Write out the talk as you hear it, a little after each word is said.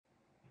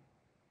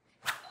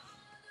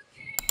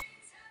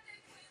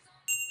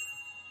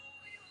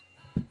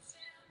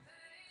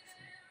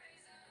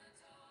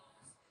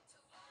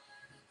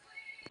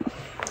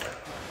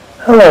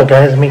Hello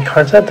guys, me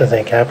Concept,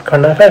 the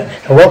Capricorn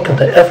 95, and welcome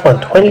to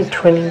F1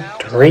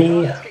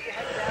 2023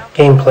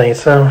 gameplay.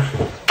 So,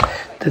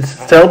 this is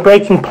still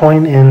breaking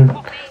point, and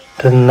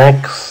the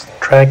next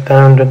track that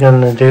I'm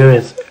going to do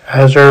is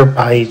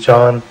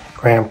Azerbaijan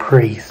Grand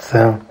Prix.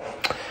 So,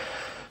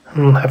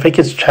 I think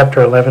it's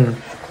chapter 11,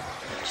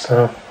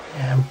 so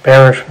yeah,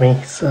 bear with me.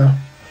 So,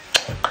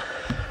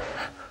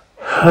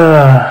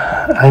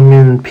 I'm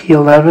in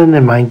P11,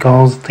 and my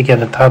goal is to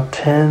get a top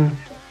 10.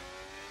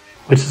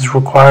 Which is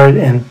required,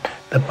 and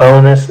the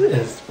bonus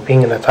is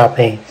being in the top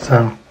 8.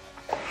 So,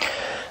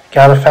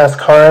 got a fast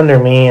car under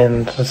me,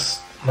 and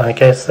just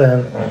like I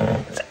said,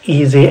 it's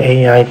easy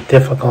AI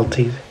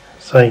difficulty.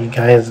 So you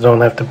guys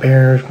don't have to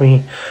bear with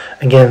me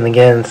again and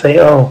again and say,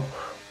 "Oh,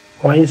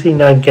 why is he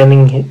not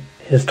getting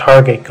his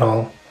target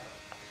goal?"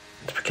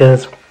 It's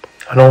because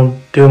I don't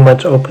do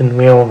much open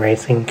wheel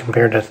racing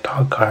compared to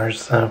stock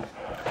cars. So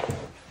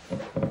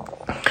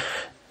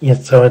yeah,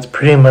 so it's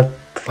pretty much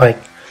like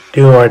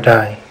do or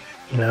die.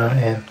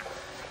 And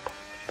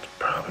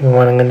probably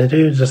what I'm going to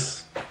do is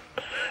just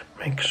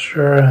make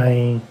sure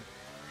I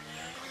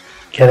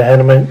get ahead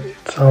of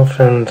myself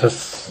and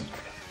just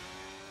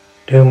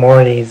do more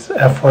of these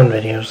F1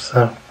 videos.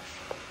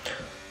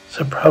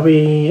 So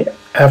probably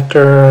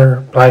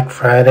after Black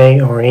Friday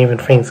or even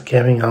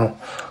Thanksgiving, I'll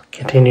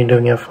continue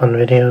doing F1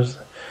 videos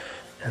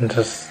and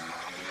just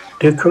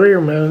do career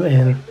mode.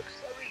 And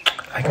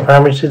I can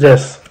promise you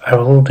this, I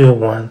will do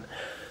one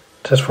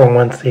just for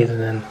one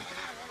season, and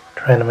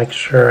trying to make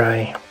sure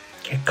I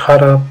get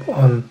caught up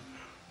on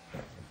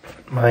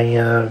my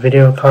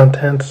video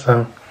content.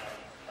 So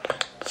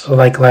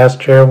like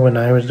last year when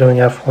I was doing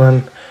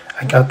F1,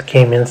 I got the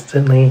game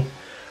instantly,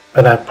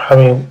 but I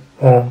probably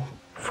won't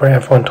for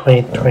F1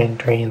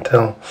 2023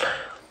 until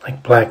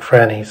like Black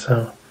Friday.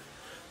 So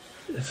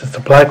it's just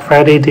a Black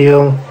Friday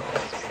deal.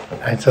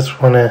 I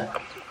just want to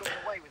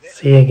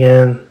see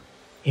again,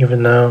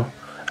 even though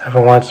I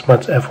haven't watched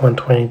much F1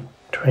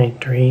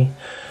 2023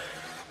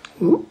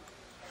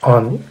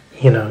 on,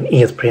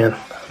 ESPN.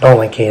 I don't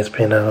like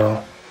ESPN at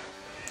all.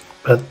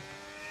 But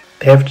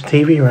they have the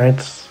TV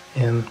rights,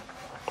 and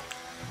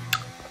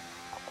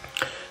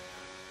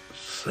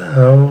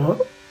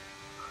so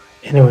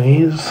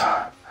anyways,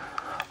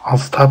 I'll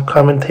stop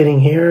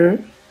commentating here,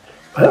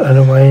 but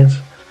otherwise,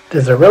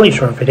 this is a really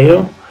short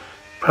video,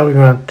 probably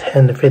around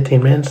 10 to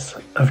 15 minutes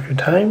of your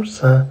time,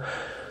 so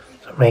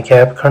make it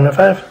Capricorn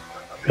 5.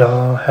 Hope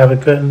y'all have a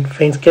good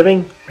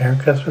Thanksgiving, Merry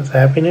Christmas,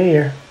 Happy New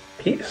Year.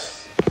 Peace.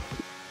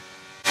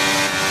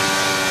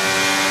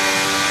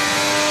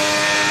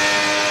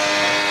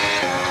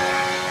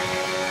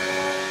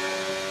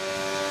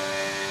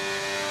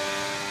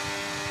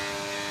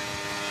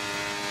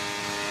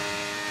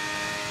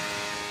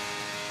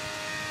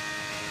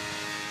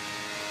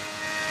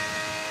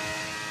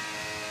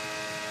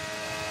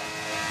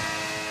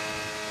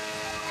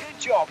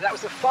 Job. That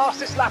was the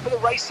fastest lap of the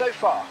race so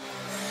far.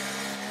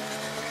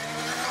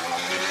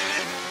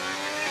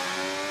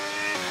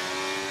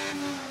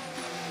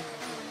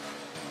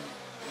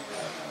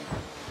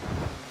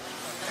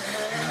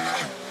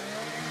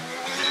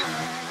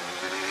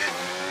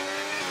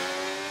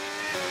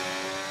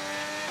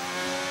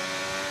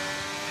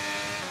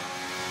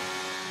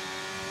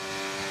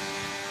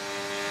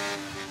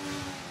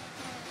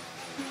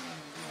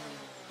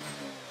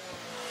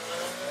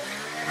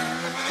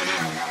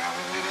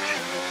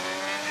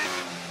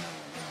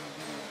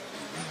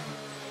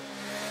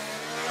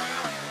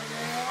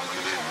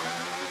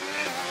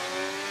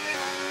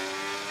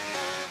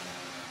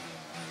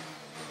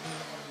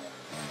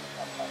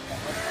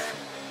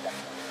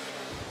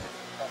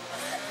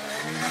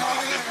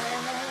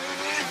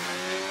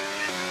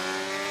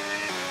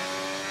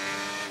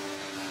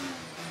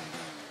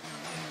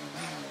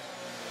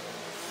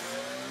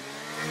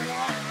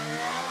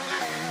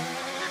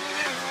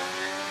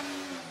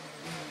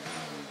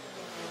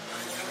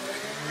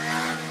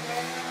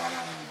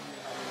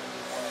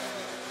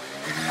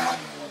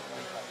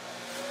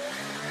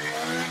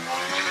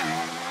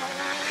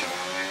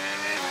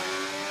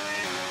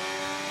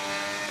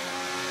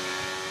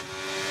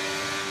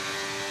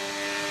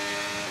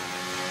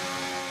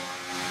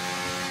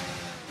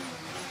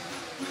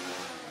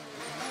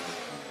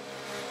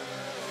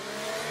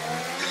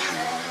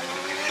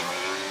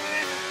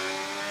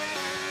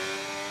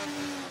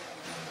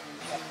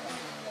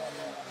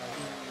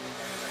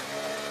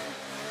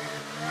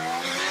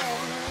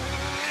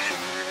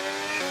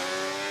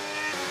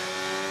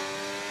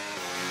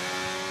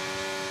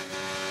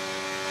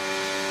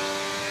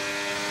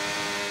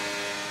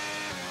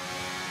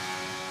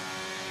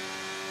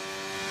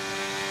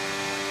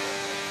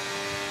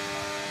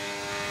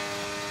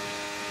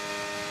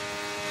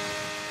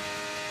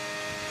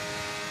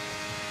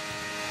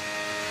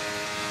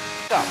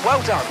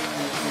 Well done.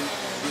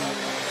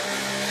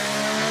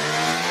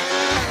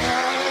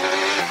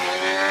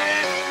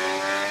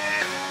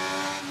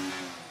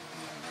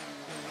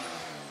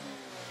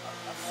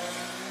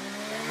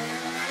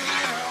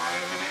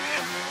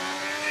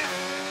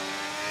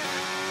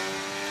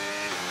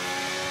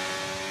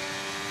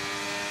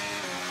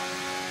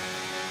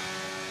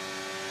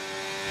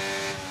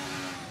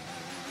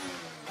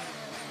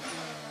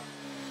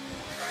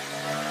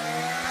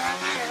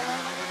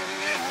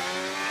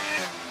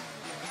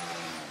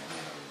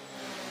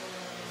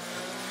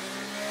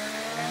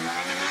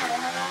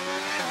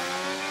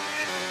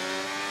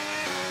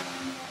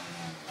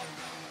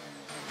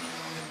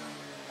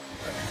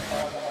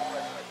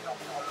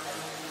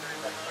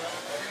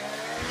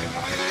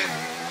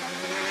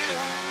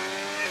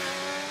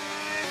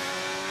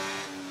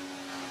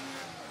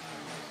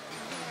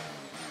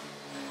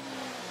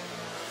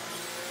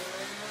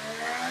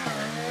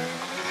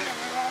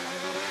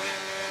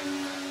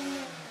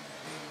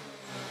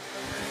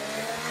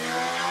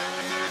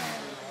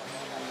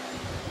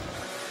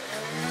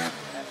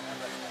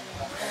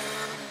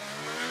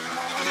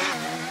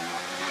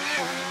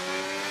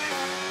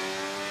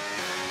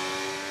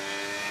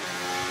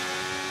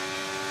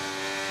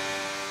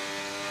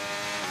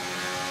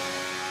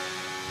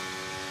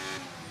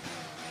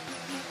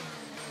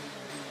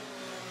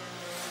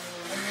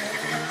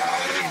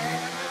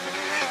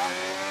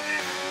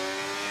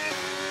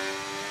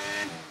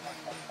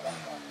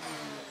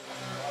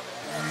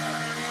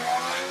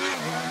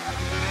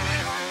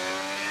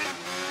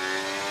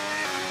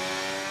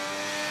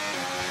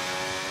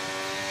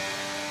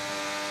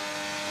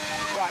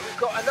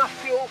 got enough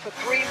fuel for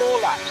 3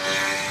 more laps.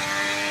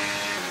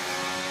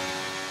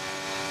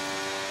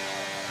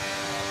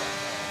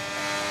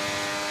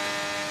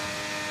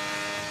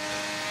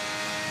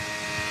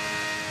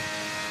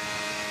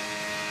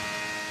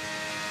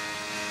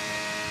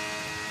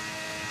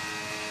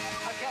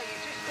 Okay, you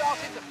just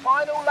started the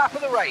final lap of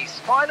the race.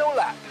 Final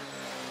lap.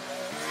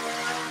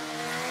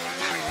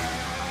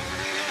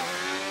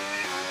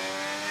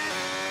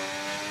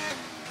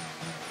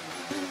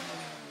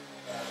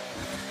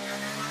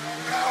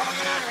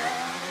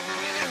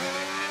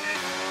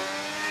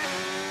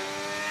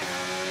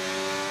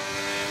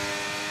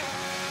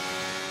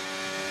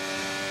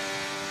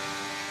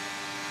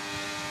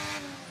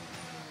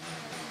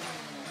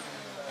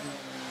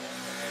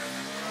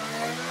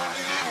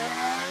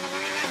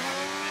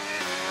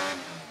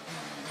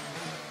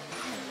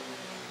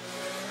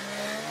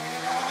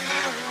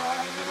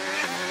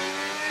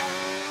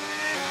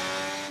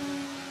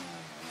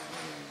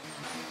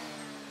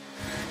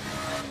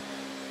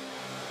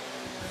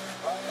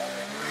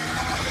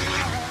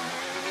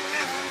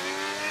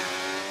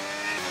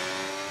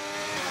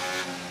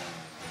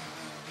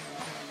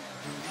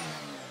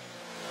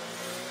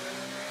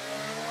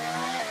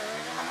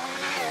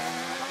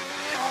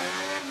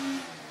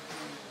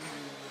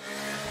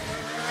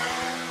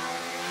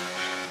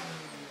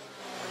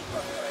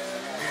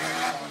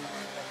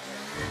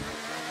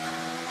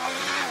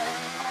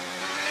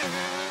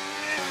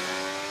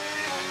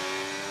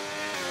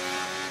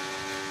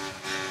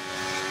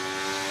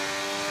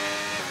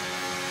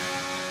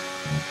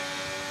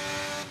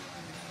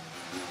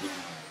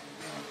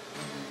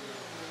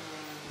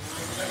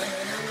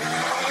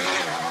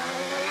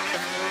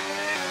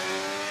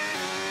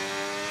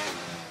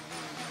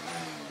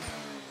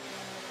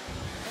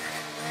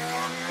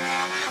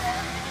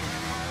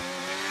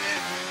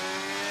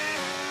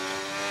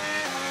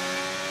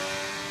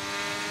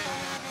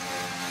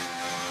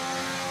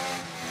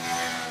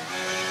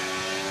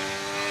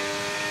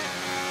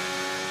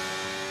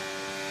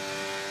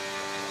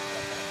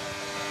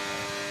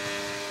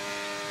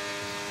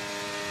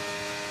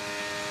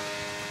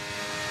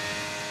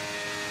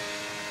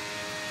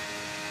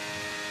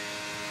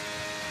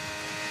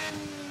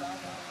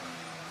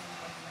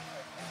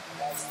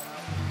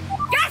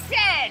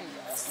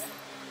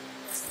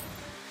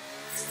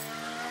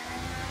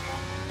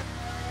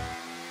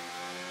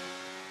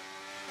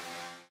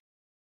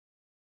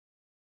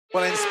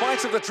 Well, in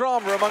spite of the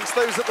drama amongst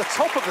those at the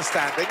top of the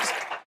standings,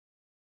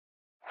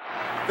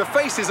 the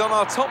faces on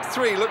our top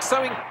 3 look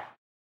so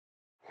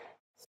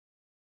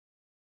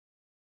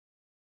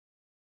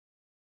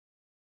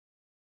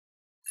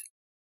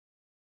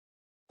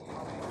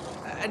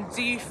And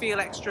do you feel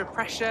extra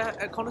pressure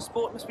at Connor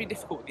Sport? It must be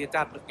difficult with your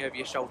dad looking over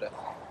your shoulder.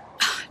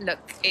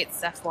 Look,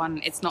 it's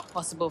F1. It's not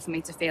possible for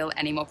me to feel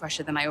any more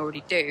pressure than I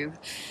already do.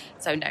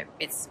 So no,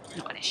 it's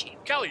not an issue.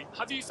 Callie,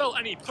 have you felt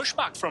any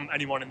pushback from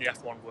anyone in the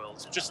F1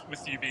 world, just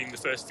with you being the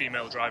first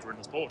female driver in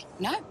the sport?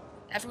 No,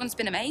 everyone's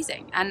been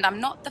amazing. And I'm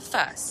not the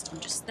first,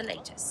 I'm just the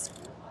latest.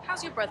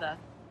 How's your brother?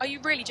 Are you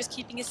really just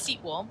keeping his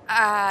seat warm?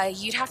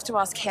 You'd have to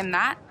ask him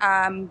that.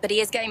 But he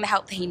is getting the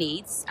help that he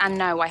needs. And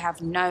no, I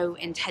have no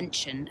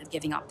intention of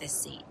giving up this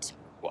seat.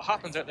 What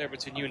happened out there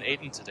between you and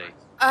Aiden today?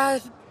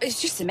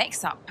 It's just a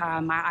mix-up.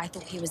 I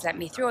thought he was letting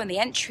me through on the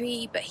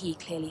entry, but he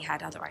clearly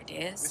had other We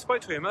ideas.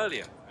 spoke to him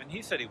earlier, and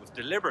he said it was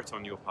deliberate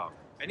on your part.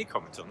 Any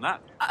comment on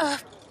that?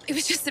 It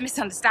was just a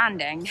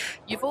misunderstanding.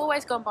 You've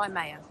always gone by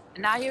Mayer,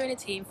 and now you're in a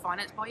team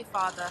financed by your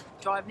father,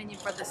 driving in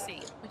your brother's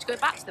seat. Would you go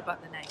back to the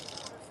Butler name?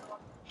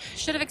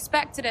 Should have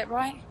expected it,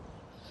 right?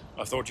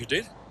 I thought you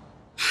did.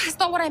 That's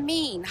not what I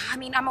mean. I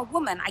mean, I'm a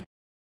woman.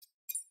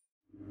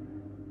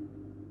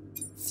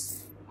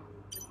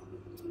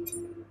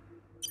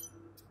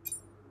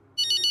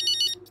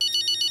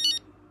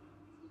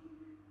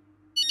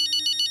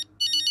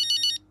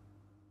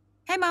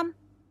 Hey, Mum.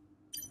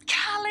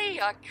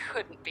 Callie, I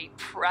couldn't be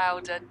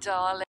prouder,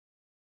 darling.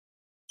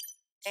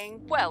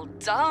 Well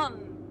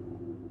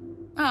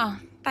done. Oh,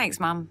 thanks,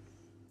 Mum.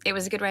 It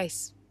was a good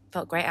race.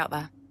 Felt great out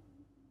there.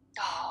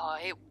 Oh,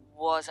 it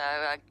was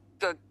a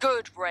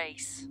good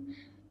race.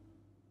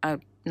 Oh,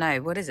 no,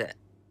 what is it?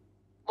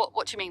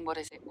 What do you mean, what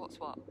is it? What's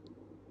what?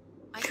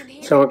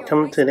 So we're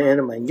coming to the end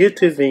of my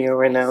YouTube video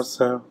right now,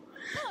 so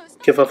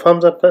give a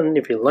thumbs up button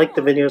if you like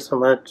the video so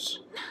much.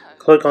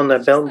 Click on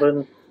that bell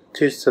button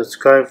to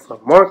subscribe for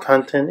more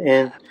content,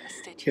 and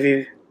if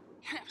you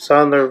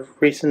saw the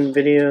recent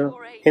video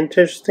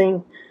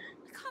interesting,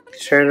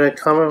 share the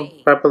comment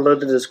right below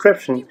the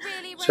description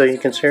so you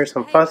can share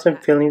some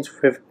positive feelings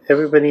with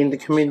everybody in the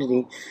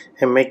community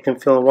and make them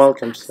feel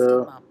welcome.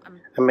 So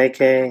I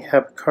make a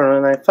happy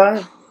Corona Night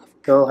 5.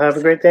 You'll have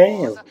a great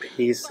day and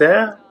peace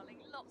out.